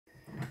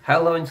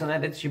Hello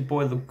internet, it's your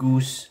boy the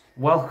Goose.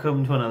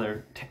 Welcome to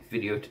another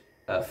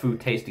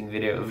food tasting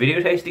video.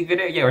 Video tasting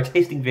video? Yeah, we're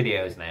tasting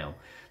videos now.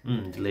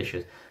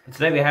 Delicious. But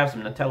today we have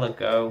some Nutella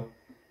Go.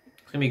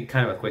 It's gonna be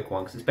kind of a quick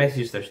one because it's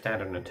basically just their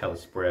standard Nutella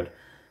spread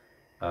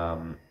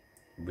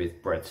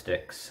with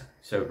breadsticks.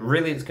 So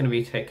really it's gonna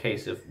be a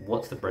case of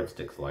what's the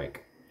breadsticks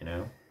like, you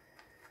know?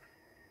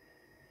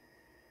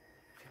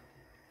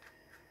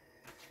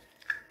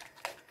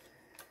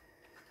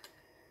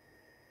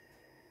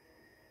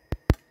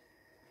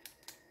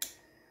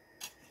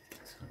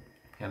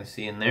 Kind of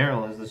see in there,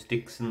 all the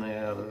sticks and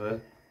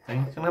the thing.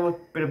 It's gonna have a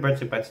bit of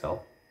breadstick bite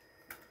style.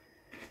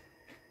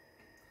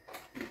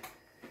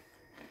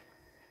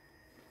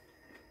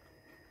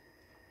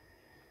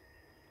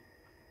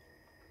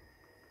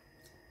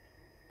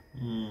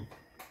 I'm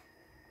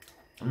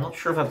not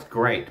sure if that's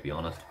great, to be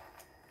honest.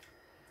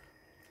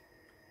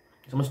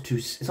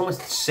 It's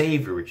almost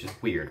savory, which is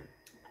weird.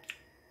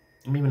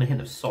 And even a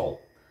hint of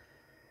salt.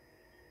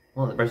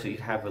 Well, the breadstick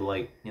you'd have with,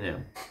 like, you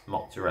know,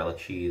 mozzarella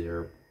cheese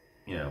or,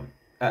 you know,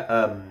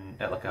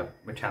 at like a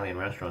Italian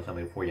restaurant or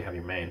something before you have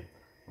your main,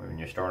 or even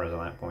your starters at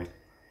that point.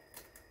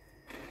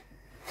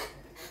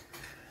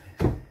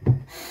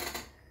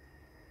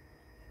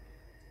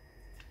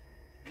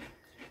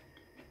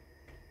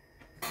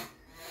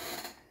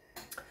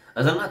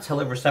 As a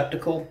Nutella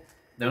receptacle,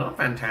 they're not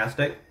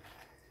fantastic.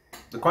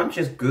 The crunch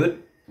is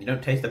good. You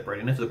don't taste the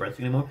breadiness of the breadstick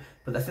anymore,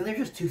 but I think they're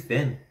just too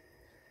thin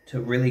to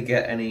really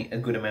get a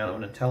good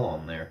amount of Nutella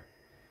on there.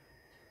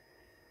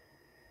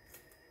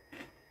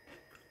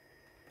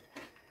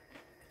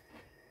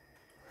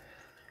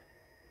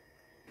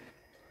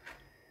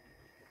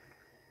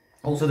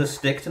 Also, the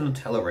stick to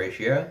Nutella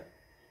ratio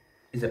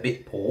is a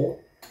bit poor.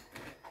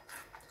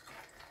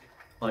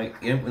 Like,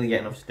 you don't really get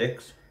enough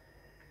sticks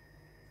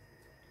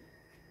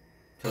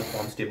to the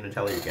quantity of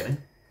Nutella you're getting.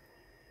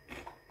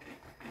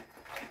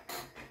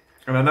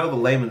 And I know the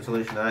layman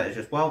solution to that is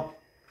just, well,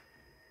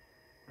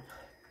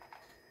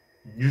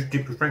 you just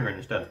dip your finger in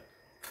instead.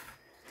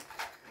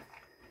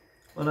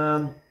 But,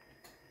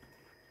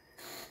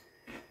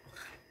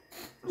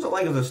 what's it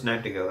like as a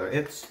snack together?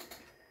 It's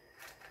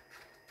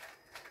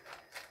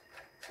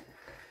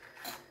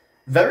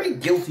very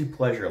guilty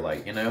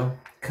pleasure-like, you know?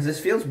 Because this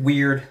feels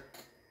weird.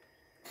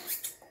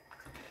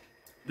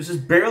 This is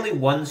barely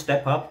one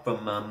step up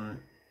from,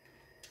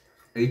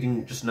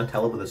 eating just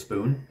Nutella with a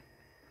spoon.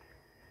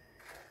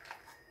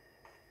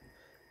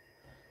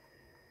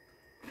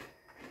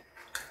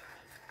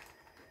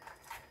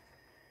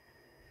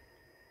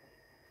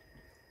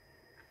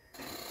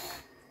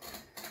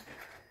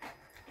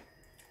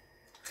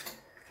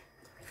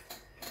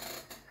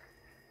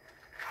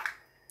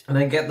 And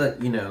I get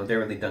that, you know,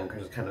 Dairy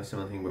Dunkers is kind of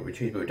similar thing with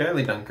cheese, but with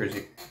Dairy Dunkers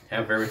you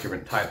have very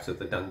different types of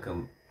the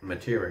dunking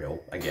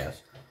material, I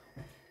guess.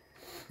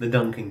 The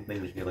dunking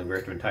things, you know, like very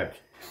different types.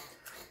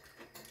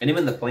 And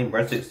even the plain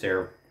breadsticks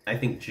there, I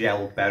think,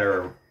 gel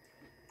better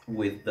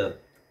with the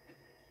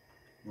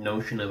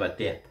notion of a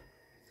dip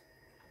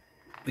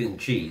being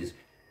cheese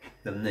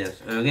than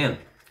this. And again,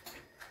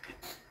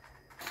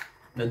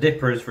 the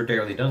dippers for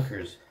Dairy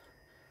Dunkers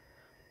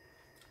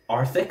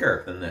are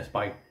thicker than this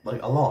by,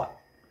 like, a lot.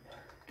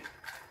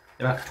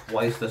 They're about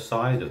twice the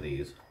size of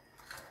these.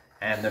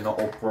 And they're not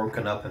all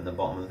broken up in the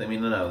bottom. I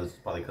mean, I know it's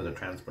probably because of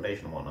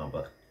transportation and whatnot,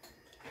 but,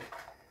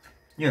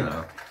 you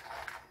know.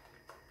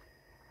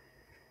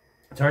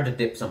 It's hard to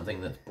dip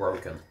something that's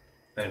broken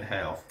in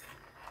half.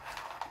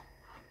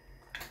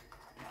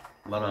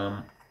 But,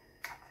 I'm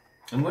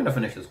going to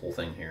finish this whole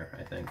thing here,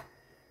 I think.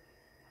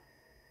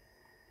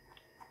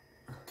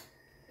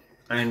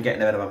 I'm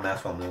getting a bit of a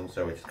mess on them,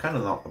 so it's kind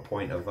of not the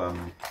point of,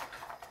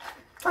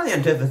 not the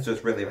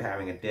antithesis really of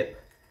having a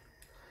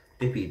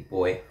dippy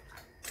boy.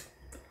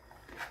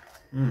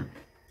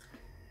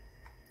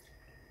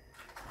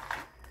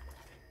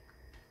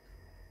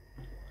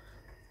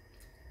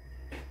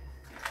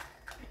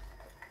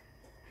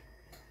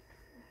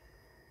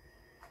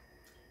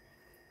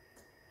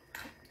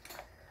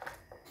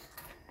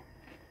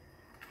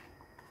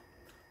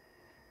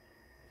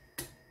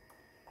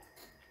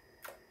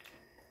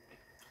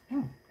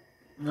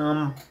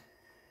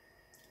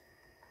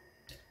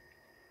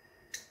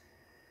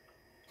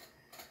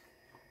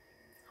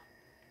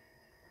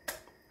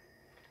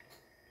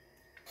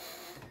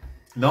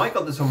 No, I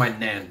got this from my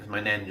nan, because my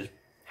nan just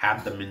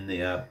had them in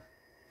the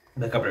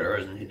cupboard of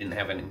hers, and she didn't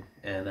have any,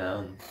 and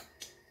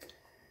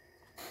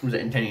was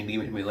intending to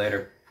give it to me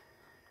later.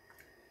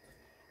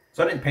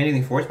 So I didn't pay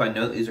anything for it, but I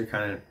know that these are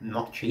kind of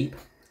not cheap.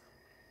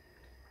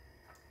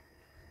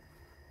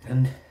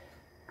 And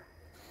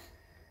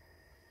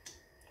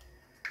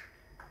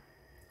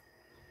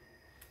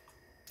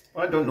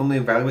I don't normally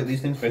evaluate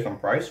these things based on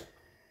price.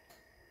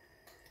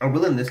 I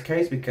will in this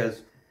case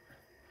because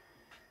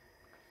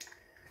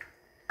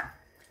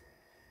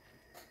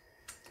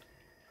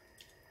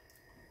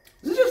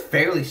this is just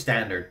fairly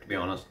standard, to be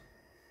honest.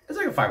 It's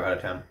like a 5 out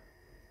of 10.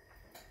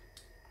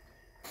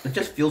 It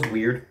just feels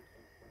weird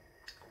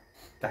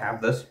to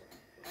have this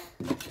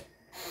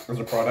as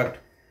a product.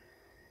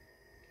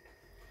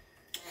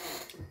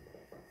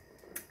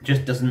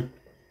 doesn't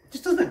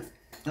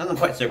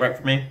quite sit right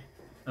for me.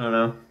 I don't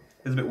know.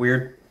 It's a bit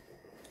weird.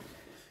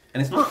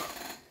 And it's not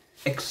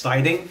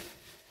exciting,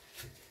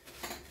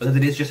 because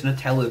it is just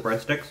Nutella with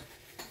breadsticks.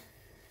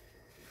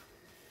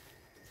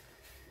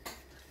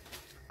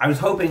 I was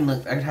hoping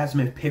that I'd have some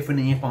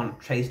epiphany upon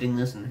tasting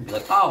this and be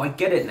like, oh, I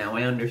get it now,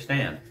 I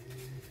understand.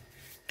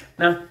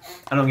 No,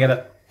 I don't get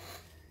it.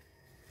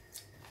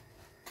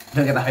 I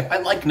don't get the hype. I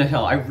like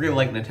Nutella, I really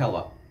like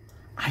Nutella.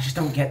 I just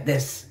don't get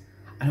this.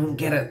 I don't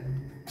get it.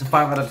 It's a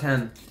 5 out of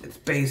 10. It's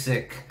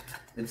basic.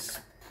 It's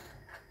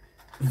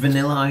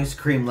vanilla ice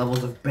cream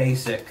levels of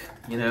basic,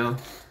 you know?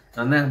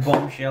 On that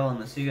bombshell, and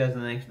I'll see you guys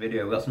in the next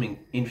video. We've got something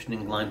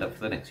interesting lined up for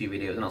the next few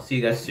videos, and I'll see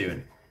you guys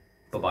soon.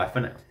 Bye-bye for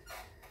now.